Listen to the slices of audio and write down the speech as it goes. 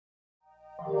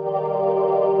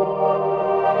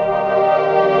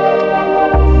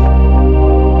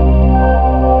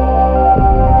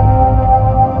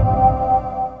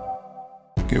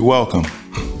Welcome.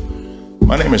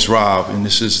 My name is Rob, and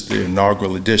this is the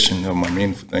inaugural edition of my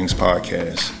Meaningful Things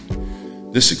podcast.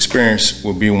 This experience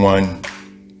will be one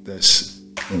that's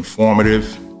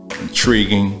informative,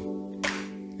 intriguing,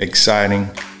 exciting,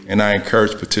 and I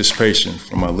encourage participation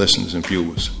from my listeners and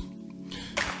viewers.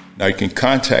 Now, you can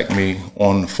contact me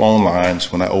on the phone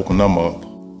lines when I open them up,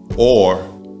 or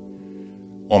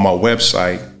on my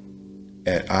website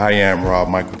at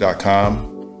iamrobmichael.com,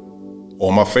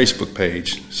 or my Facebook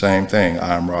page, same thing,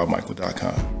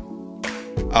 iamrobmichael.com.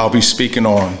 I'll be speaking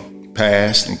on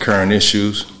past and current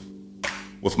issues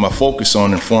with my focus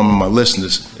on informing my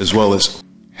listeners as well as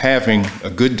having a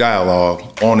good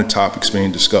dialogue on the topics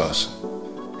being discussed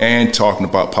and talking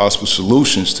about possible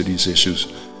solutions to these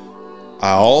issues.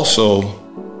 I also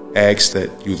ask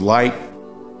that you like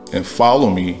and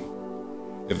follow me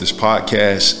if this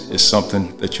podcast is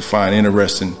something that you find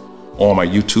interesting on my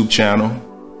YouTube channel.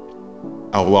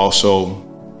 I will also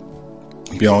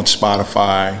be on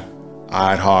Spotify,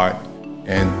 iHeart,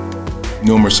 and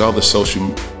numerous other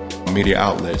social media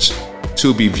outlets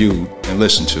to be viewed and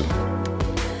listened to.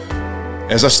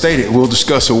 As I stated, we'll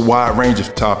discuss a wide range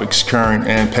of topics, current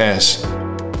and past.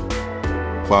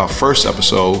 For our first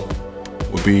episode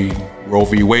will be Roe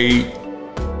v. Wade,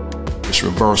 its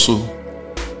reversal.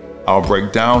 I'll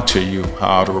break down to you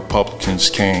how the Republicans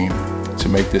came to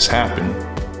make this happen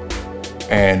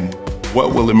and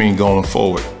what will it mean going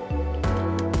forward.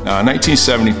 Now, in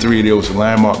 1973, there was a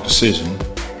landmark decision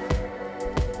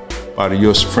by the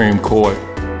U.S. Supreme Court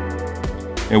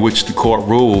in which the court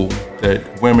ruled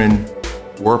that women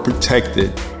were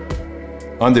protected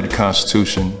under the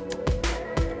Constitution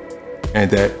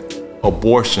and that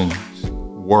abortions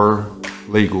were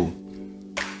legal.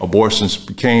 Abortions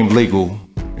became legal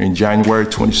in January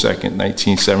 22nd,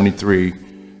 1973,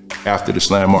 after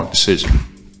this landmark decision,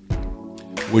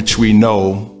 which we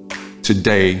know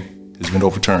today has been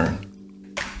overturned.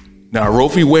 Now, Roe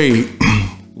v. Wade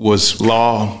was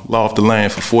law of the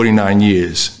land for 49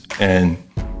 years, and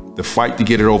the fight to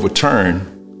get it overturned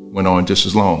went on just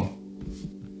as long.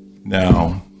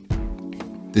 Now,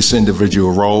 this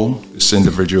individual Roe, this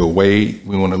individual Wade,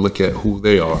 we want to look at who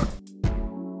they are.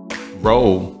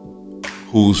 Roe,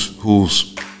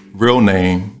 whose real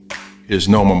name is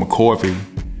Norma McCorvey,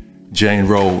 Jane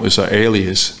Roe is her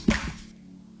alias.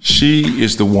 She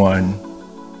is the one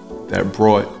that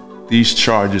brought these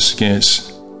charges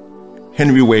against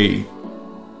Henry Wade.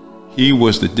 He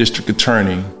was the district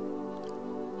attorney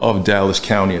of Dallas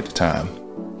County at the time.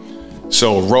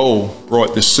 So Roe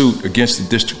brought the suit against the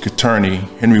district attorney,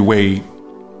 Henry Wade,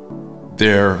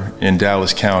 there in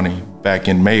Dallas County back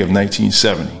in May of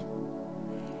 1970.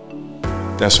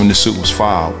 That's when the suit was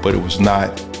filed, but it was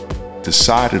not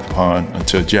decided upon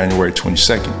until January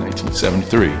 22nd,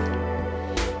 1973,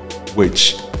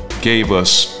 which gave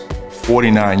us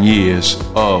 49 years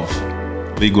of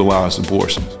legalized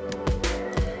abortions.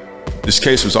 This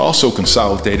case was also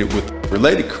consolidated with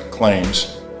related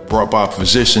claims brought by a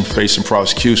physician facing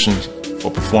prosecution for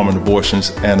performing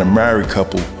abortions and a married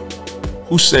couple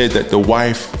who said that the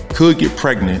wife could get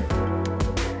pregnant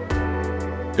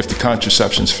if the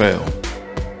contraceptions failed.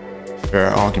 Fair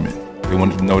argument. They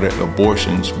wanted to know that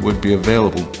abortions would be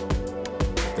available.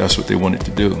 That's what they wanted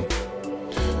to do.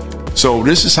 So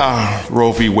this is how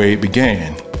Roe v. Wade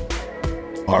began.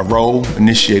 Roe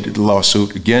initiated the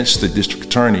lawsuit against the district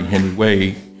attorney, Henry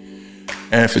Wade,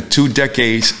 and for 2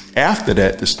 decades after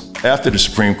that, after the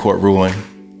Supreme Court ruling,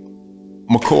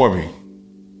 McCorvey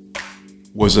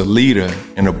was a leader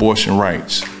in abortion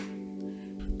rights,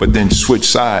 but then switched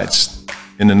sides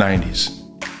in the 90s,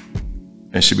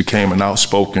 and she became an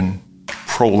outspoken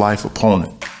pro-life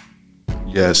opponent.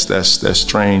 Yes, that's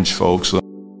strange, folks.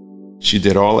 She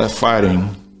did all that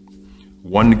fighting,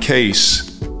 won the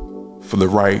case for the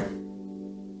right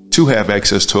to have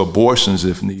access to abortions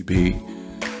if need be,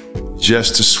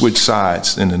 just to switch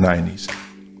sides in the 90s.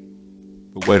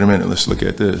 But wait a minute, let's look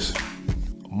at this.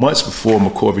 Months before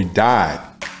McCorvey died,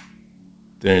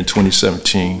 there in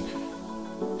 2017,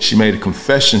 she made a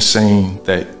confession saying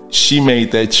that she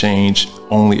made that change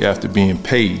only after being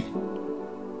paid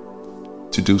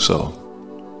to do so.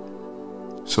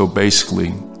 So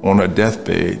basically, on her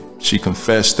deathbed, she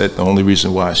confessed that the only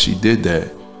reason why she did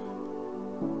that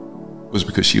was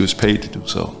because she was paid to do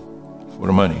so, for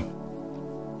the money.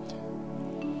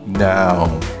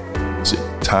 Now, is it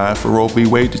time for Roe v.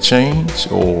 Wade to change,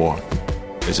 or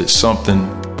is it something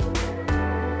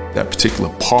that particular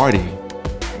party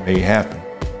may happen?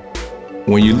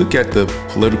 When you look at the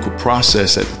political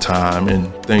process at the time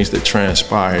and things that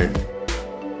transpired,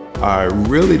 I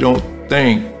really don't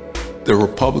think the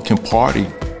Republican Party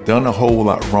done a whole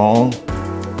lot wrong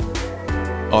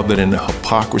other than the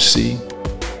hypocrisy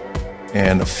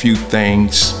and a few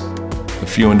things a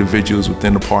few individuals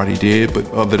within the party did. But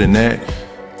other than that,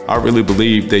 I really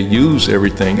believe they use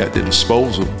everything at their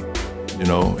disposal. You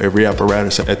know, every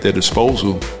apparatus at their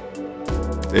disposal.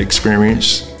 They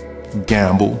experience,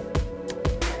 gamble,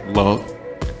 luck,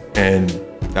 and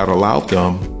that allowed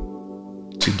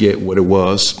them to get what it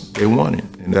was they wanted.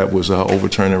 And that was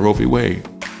overturning Roe v. Wade.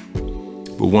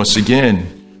 But once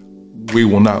again, we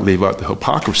will not leave out the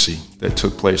hypocrisy that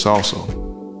took place also.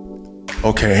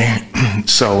 Okay,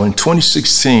 so in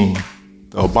 2016,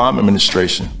 the Obama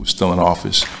administration was still in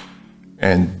office,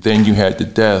 and then you had the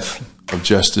death of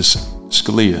Justice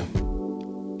Scalia.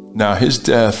 Now, his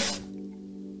death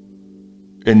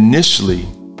initially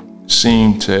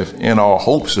seemed to have ended all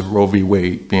hopes of Roe v.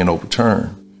 Wade being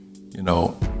overturned. You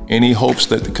know, any hopes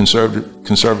that the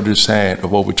conservatives had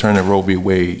of overturning Roe v.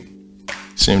 Wade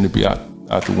seemed to be out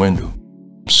the window.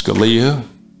 Scalia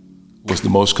was the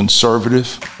most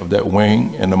conservative of that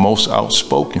wing and the most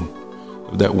outspoken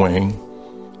of that wing,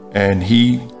 and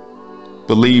he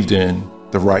believed in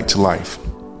the right to life.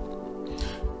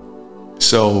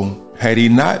 So had he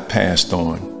not passed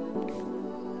on,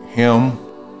 him,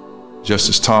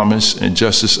 Justice Thomas, and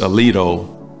Justice Alito,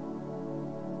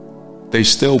 they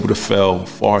still would have fell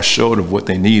far short of what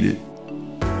they needed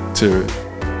to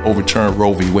overturn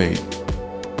Roe v. Wade.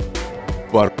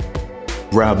 But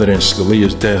rather than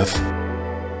Scalia's death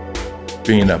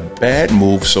being a bad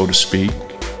move, so to speak,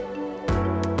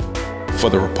 for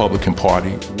the Republican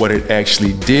Party, what it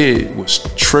actually did was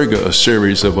trigger a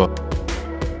series of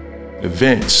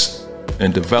events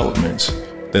and developments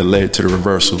that led to the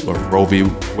reversal of Roe v.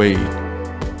 Wade.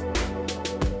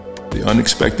 The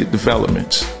unexpected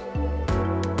developments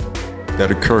that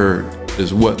occurred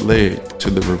is what led to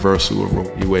the reversal of Roe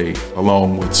v. Wade,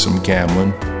 along with some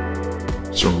gambling,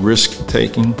 some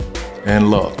risk-taking, and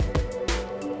luck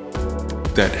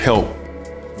that helped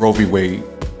Roe v. Wade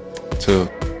to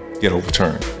get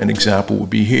overturned. An example would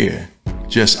be here.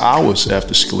 Just hours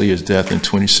after Scalia's death in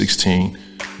 2016,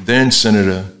 then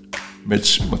Senator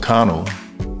Mitch McConnell,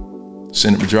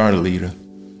 Senate Majority Leader,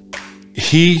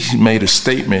 he issued a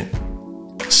statement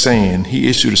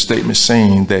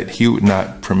saying that he would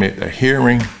not permit a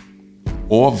hearing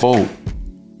or vote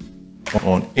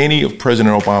on any of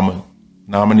President Obama's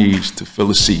nominees to fill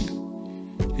a seat.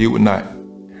 He would not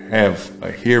have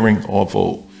a hearing or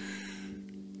vote.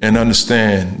 And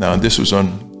understand, now this was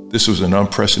an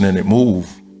unprecedented move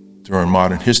during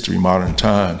modern history, modern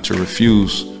time, to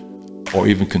refuse or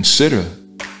even consider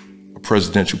a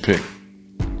presidential pick.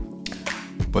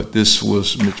 But this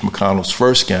was Mitch McConnell's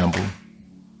first gamble,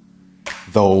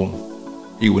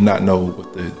 though he would not know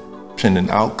what the pending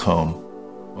outcome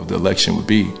of the election would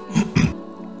be.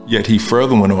 Yet he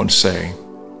further went on to say,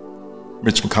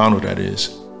 Mitch McConnell that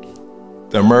is,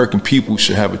 the American people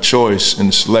should have a choice in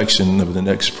the selection of the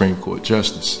next Supreme Court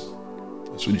justice.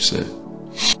 That's what he said.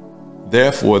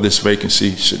 Therefore, this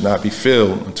vacancy should not be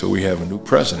filled until we have a new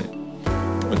president.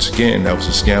 Once again, that was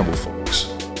his gamble, folks.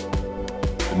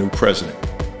 The new president.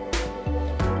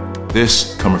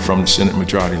 This coming from the Senate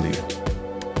Majority Leader.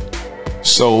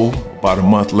 So, about a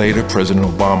month later, President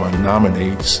Obama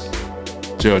nominates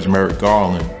Judge Merrick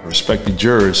Garland, a respected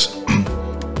jurist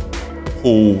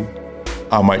who,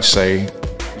 I might say,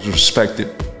 is respected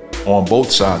on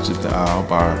both sides of the aisle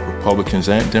by Republicans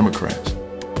and Democrats.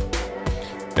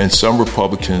 And some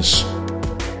Republicans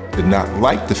did not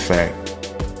like the fact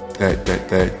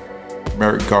that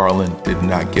Merrick Garland did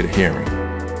not get a hearing,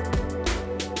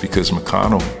 because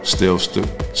McConnell still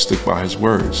stood by his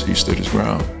words. He stood his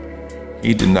ground.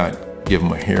 He did not give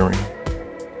him a hearing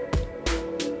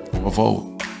or a vote.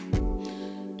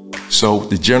 So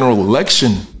the general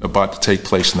election about to take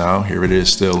place now, here it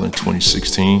is still in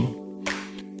 2016,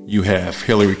 you have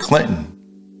Hillary Clinton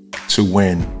to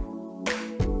win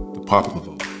the popular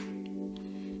vote.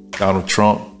 Donald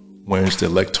Trump wins the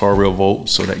electoral vote,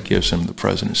 so that gives him the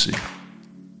presidency.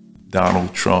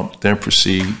 Donald Trump then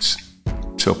proceeds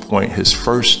to appoint his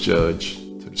first judge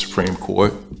to the Supreme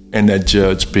Court, and that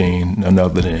judge being none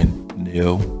other than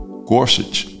Neil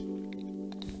Gorsuch.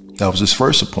 That was his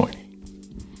first appointee,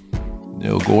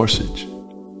 Neil Gorsuch.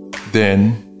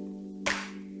 Then,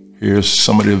 here's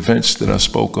some of the events that I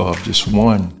spoke of, just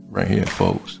one right here,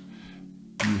 folks.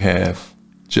 You have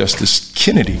Justice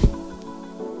Kennedy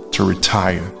to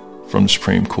retire from the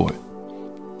Supreme Court.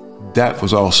 That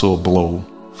was also a blow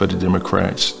for the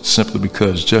Democrats, simply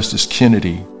because Justice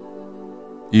Kennedy,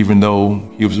 even though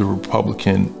he was a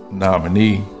Republican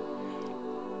nominee,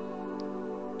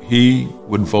 he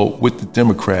would vote with the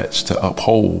Democrats to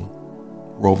uphold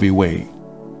Roe v. Wade.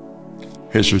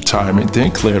 His retirement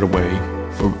then cleared the way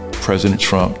for President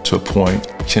Trump to appoint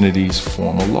Kennedy's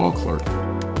former law clerk.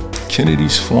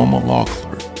 Kennedy's former law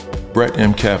clerk, Brett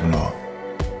M. Kavanaugh.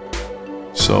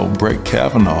 So Brett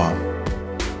Kavanaugh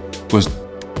was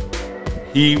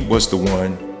the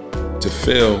one to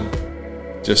fill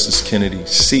Justice Kennedy's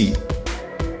seat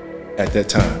at that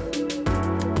time.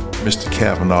 Mr.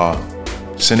 Kavanaugh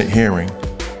Senate hearing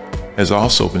has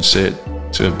also been said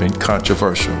to have been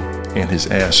controversial in his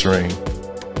answering,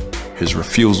 his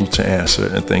refusal to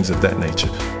answer, and things of that nature.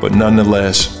 But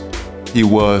nonetheless, he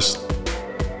was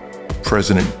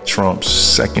President Trump's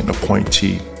second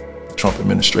appointee, the Trump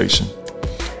administration.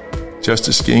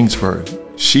 Justice Ginsburg,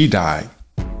 she died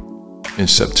in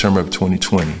September of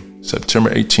 2020, September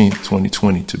 18th,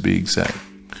 2020 to be exact,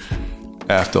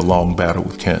 after a long battle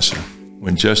with cancer.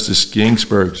 When Justice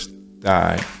Ginsburg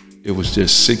died, it was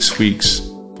just 6 weeks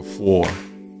before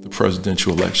the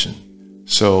presidential election.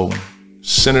 So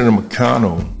Senator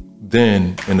McConnell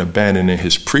then, in abandoning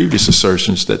his previous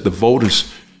assertions that the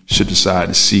voters should decide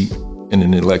the seat in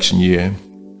an election year,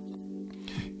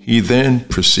 he then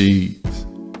proceeds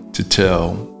to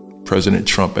tell President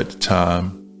Trump at the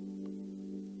time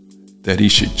that he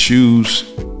should choose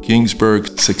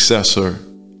Ginsburg's successor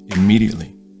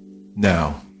immediately.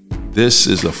 Now, this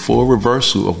is a full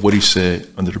reversal of what he said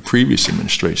under the previous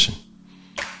administration,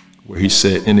 where he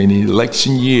said in an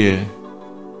election year,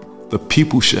 the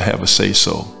people should have a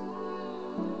say-so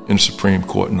in the Supreme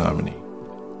Court nominee.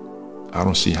 I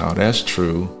don't see how that's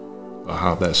true or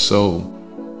how that's so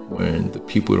when the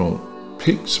people don't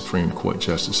pick Supreme Court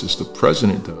justices, the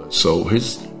president does. So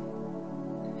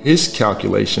his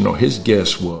calculation or his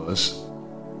guess was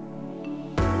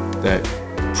that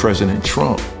President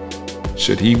Trump,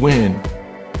 should he win,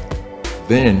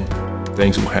 then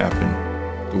things will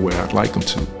happen the way I'd like them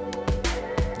to.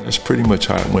 That's pretty much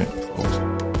how it went, folks.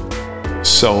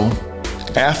 So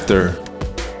after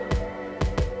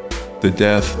the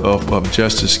death of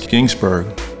Justice Ginsburg,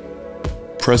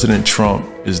 President Trump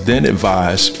is then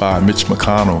advised by Mitch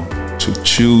McConnell to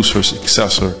choose her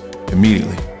successor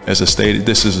immediately. As I stated,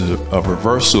 this is a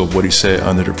reversal of what he said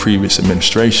under the previous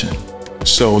administration.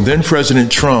 So then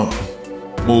President Trump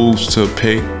moves to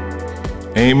pick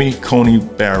Amy Coney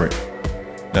Barrett.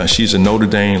 Now, she's a Notre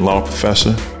Dame law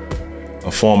professor,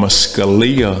 a former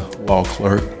Scalia law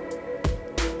clerk,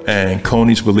 and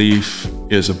Coney's belief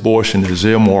is abortion is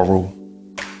immoral.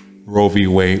 Roe v.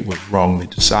 Wade was wrongly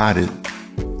decided.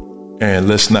 And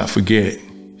let's not forget,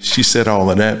 she said all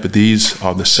of that, but these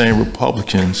are the same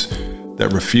Republicans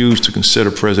that refused to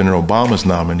consider President Obama's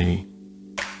nominee,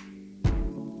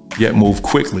 yet moved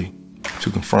quickly to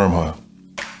confirm her.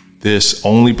 This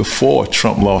only before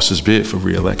Trump lost his bid for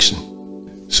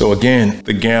re-election. So again,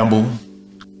 the gamble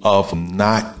of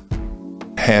not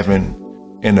having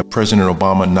a President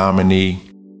Obama nominee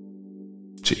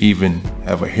to even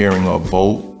have a hearing or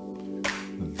vote,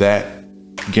 that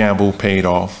gamble paid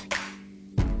off.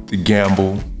 The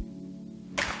gamble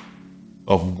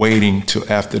of waiting till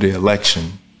after the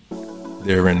election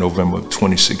there in November of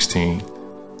 2016,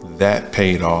 that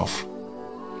paid off.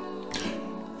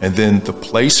 And then the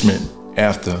placement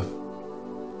after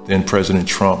then President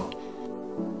Trump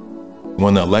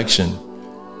won the election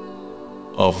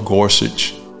of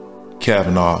Gorsuch,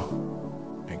 Kavanaugh,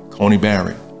 and Coney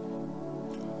Barrett,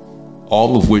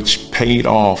 all of which paid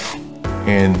off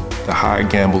in the high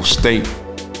gamble state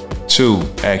to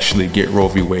actually get Roe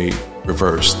v. Wade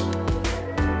reversed.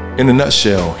 In a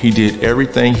nutshell, he did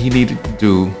everything he needed to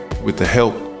do with the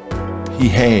help he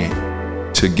had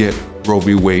to get Roe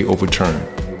v. Wade overturned.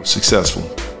 It was successful.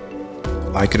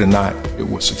 Like it or not, it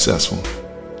was successful.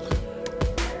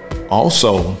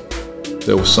 Also,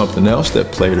 there was something else that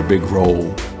played a big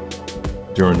role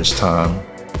during this time,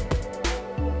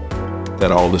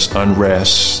 that all this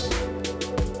unrest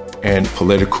and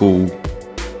political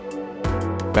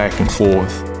back and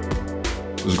forth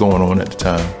was going on at the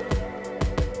time.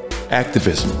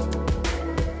 Activism.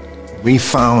 We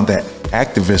found that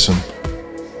activism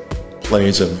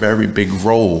plays a very big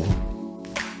role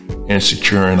in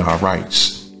securing our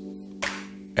rights.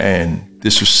 And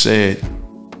this was said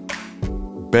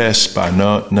best by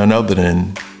none other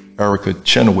than Erica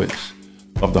Chenoweth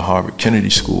of the Harvard Kennedy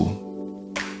School.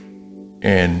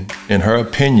 And in her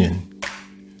opinion,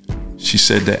 she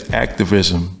said that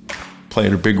activism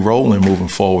played a big role in moving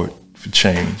forward for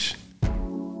change.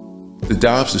 The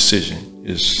Dobbs decision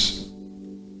is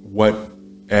what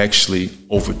actually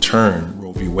overturned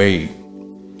Roe v. Wade.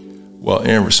 Well,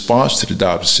 in response to the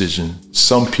Dobbs decision,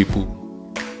 some people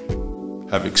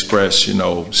have expressed,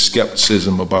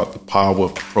 skepticism about the power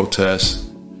of protest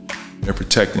and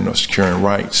protecting or securing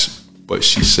rights. But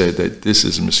she said that this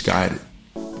is misguided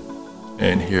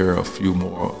and here are a few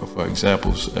more of our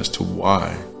examples as to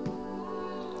why.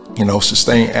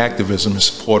 Sustained activism in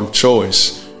support of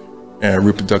choice and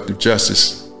reproductive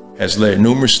justice has led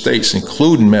numerous states,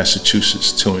 including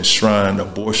Massachusetts, to enshrine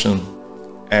abortion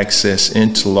access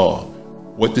into law.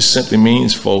 What this simply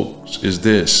means, folks, is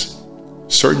this: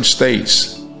 certain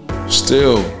states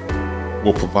still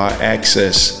will provide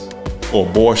access for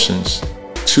abortions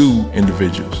to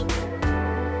individuals.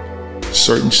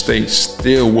 Certain states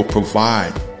still will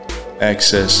provide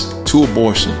access to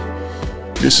abortion.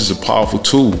 This is a powerful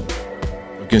tool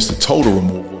against the total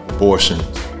removal of abortions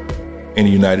in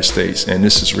the United States, and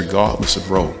this is regardless of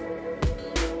Roe.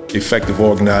 Effective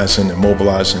organizing and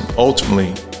mobilizing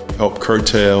ultimately helped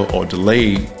curtail or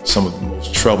delay some of the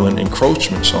most troubling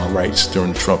encroachments on rights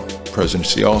during the Trump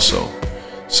presidency also,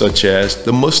 such as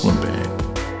the Muslim ban.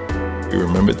 You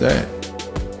remember that?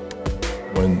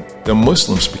 When the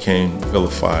Muslims became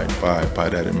vilified by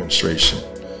that administration.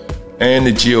 And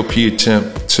the GOP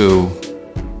attempt to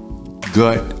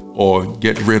gut or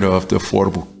get rid of the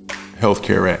Affordable Health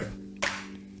Care Act.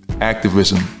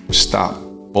 Activism stopped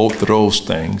both of those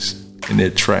things in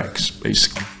their tracks,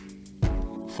 basically.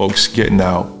 Folks getting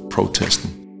out,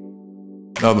 protesting.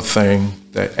 Another thing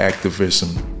that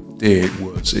activism did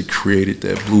was it created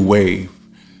that blue wave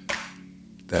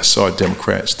that saw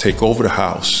Democrats take over the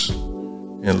House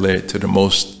and led to the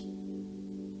most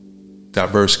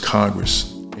diverse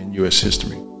Congress in U.S.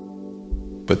 history.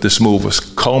 But this move was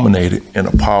culminated in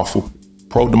a powerful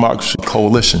pro-democracy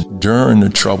coalition during the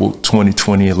troubled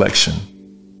 2020 election.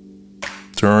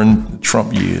 During the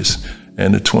Trump years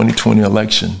and the 2020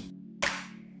 election,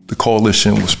 the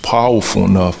coalition was powerful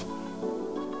enough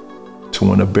to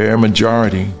win a bare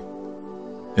majority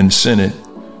in the Senate,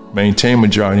 maintain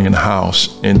majority in the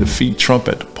House, and defeat Trump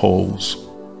at the polls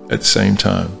at the same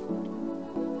time.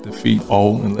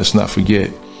 And let's not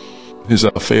forget, his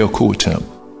failed coup attempt.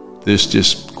 This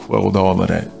just quelled all of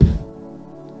that.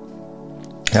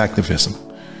 Activism.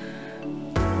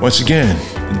 Once again,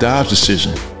 the Dobbs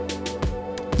decision.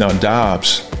 Now,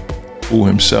 Dobbs, who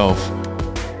himself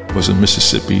was a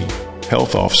Mississippi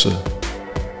health officer,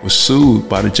 was sued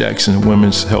by the Jackson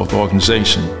Women's Health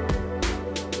Organization.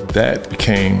 That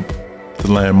became the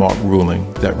landmark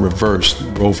ruling that reversed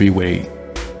Roe v. Wade.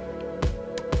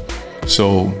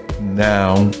 So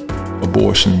now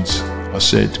abortions are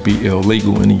said to be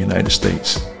illegal in the United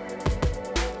States.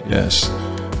 Yes,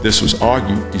 this was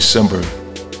argued December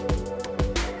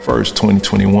 1st,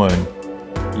 2021,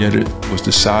 yet it was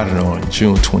decided on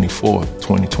June 24th,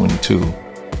 2022,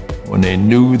 when they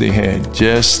knew they had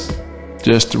just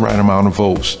the right amount of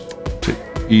votes to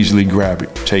easily grab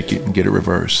it, take it, and get it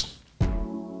reversed.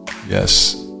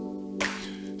 Yes.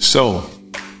 So,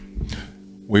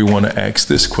 we want to ask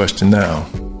this question now.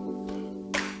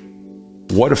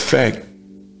 What effect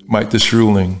might this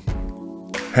ruling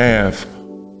have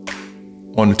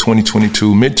on the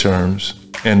 2022 midterms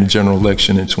and the general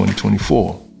election in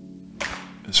 2024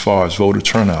 as far as voter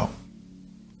turnout,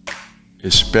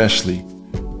 especially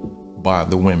by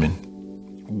the women?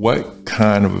 What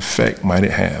kind of effect might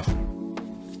it have?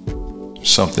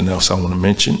 Something else I want to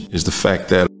mention is the fact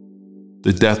that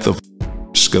the death of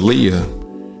Scalia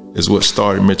is what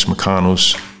started Mitch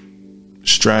McConnell's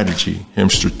strategy, him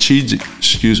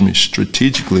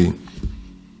strategically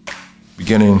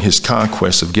beginning his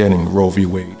conquest of getting Roe v.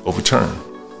 Wade overturned.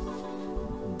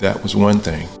 That was one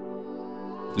thing.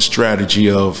 The strategy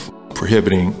of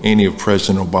prohibiting any of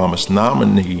President Obama's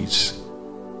nominees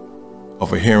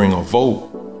of a hearing or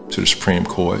vote to the Supreme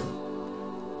Court,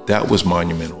 that was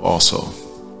monumental also.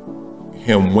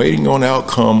 Him waiting on the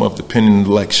outcome of the pending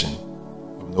election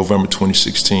of November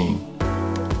 2016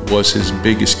 was his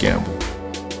biggest gamble,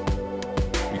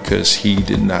 because he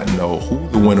did not know who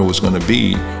the winner was going to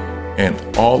be, and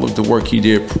all of the work he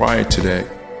did prior to that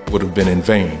would have been in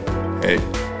vain had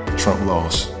Trump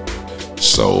lost.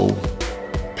 So,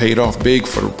 paid off big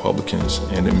for the Republicans,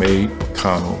 and it made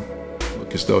McConnell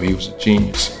look as though he was a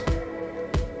genius.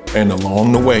 And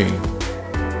along the way,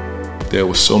 there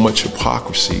was so much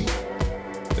hypocrisy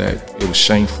that it was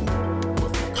shameful.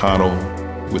 With McConnell,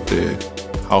 with the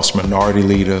House Minority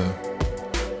Leader,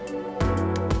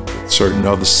 with certain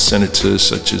other senators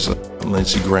such as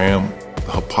Lindsey Graham,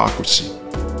 the hypocrisy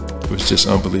was just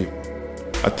unbelievable.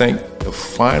 I think the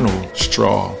final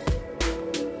straw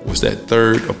was that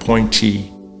third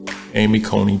appointee, Amy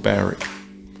Coney Barrett.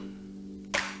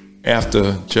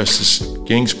 After Justice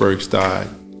Ginsburg died,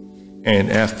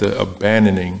 and after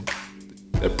abandoning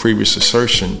the previous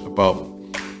assertion about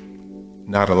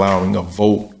not allowing a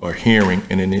vote or hearing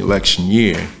in an election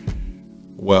year,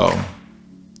 well,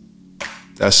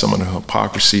 that's some of the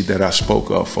hypocrisy that I spoke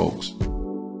of, folks.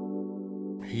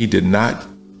 he did not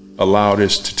allow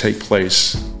this to take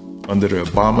place under the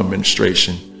Obama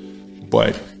administration,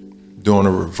 but during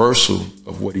a reversal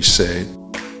of what he said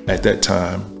at that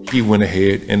time, he went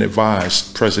ahead and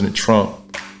advised President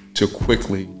Trump to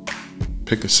quickly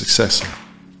pick a successor.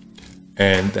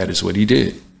 And that is what he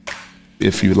did.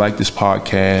 If you like this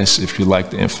podcast, if you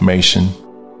like the information,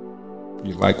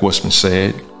 you like what's been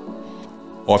said,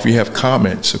 or if you have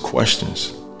comments or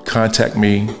questions, contact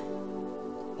me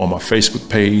on my Facebook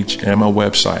page and my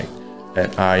website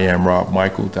at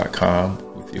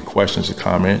iamrobmichael.com with your questions or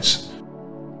comments.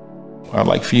 I'd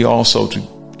like for you also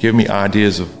to give me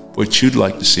ideas of what you'd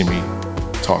like to see me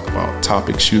talk about,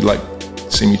 topics you'd like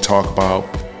to see me talk about,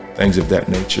 things of that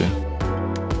nature.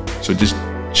 So just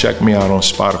check me out on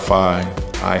Spotify,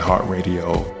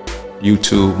 iHeartRadio,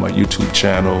 YouTube, my YouTube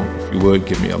channel. If you would,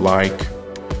 give me a like,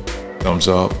 thumbs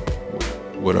up,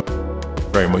 would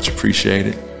very much appreciate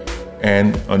it.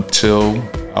 And until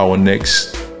our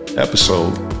next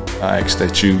episode, I ask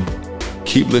that you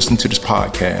keep listening to this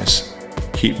podcast.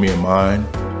 Keep me in mind.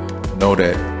 Know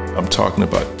that I'm talking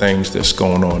about things that's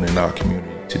going on in our community.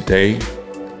 Today,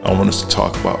 I want us to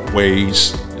talk about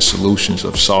ways and solutions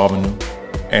of solving them.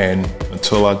 And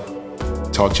until I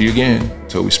talk to you again,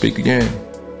 until we speak again,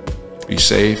 be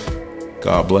safe,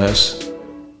 God bless,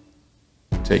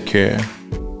 take care,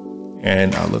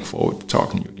 and I look forward to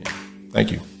talking to you again.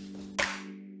 Thank you.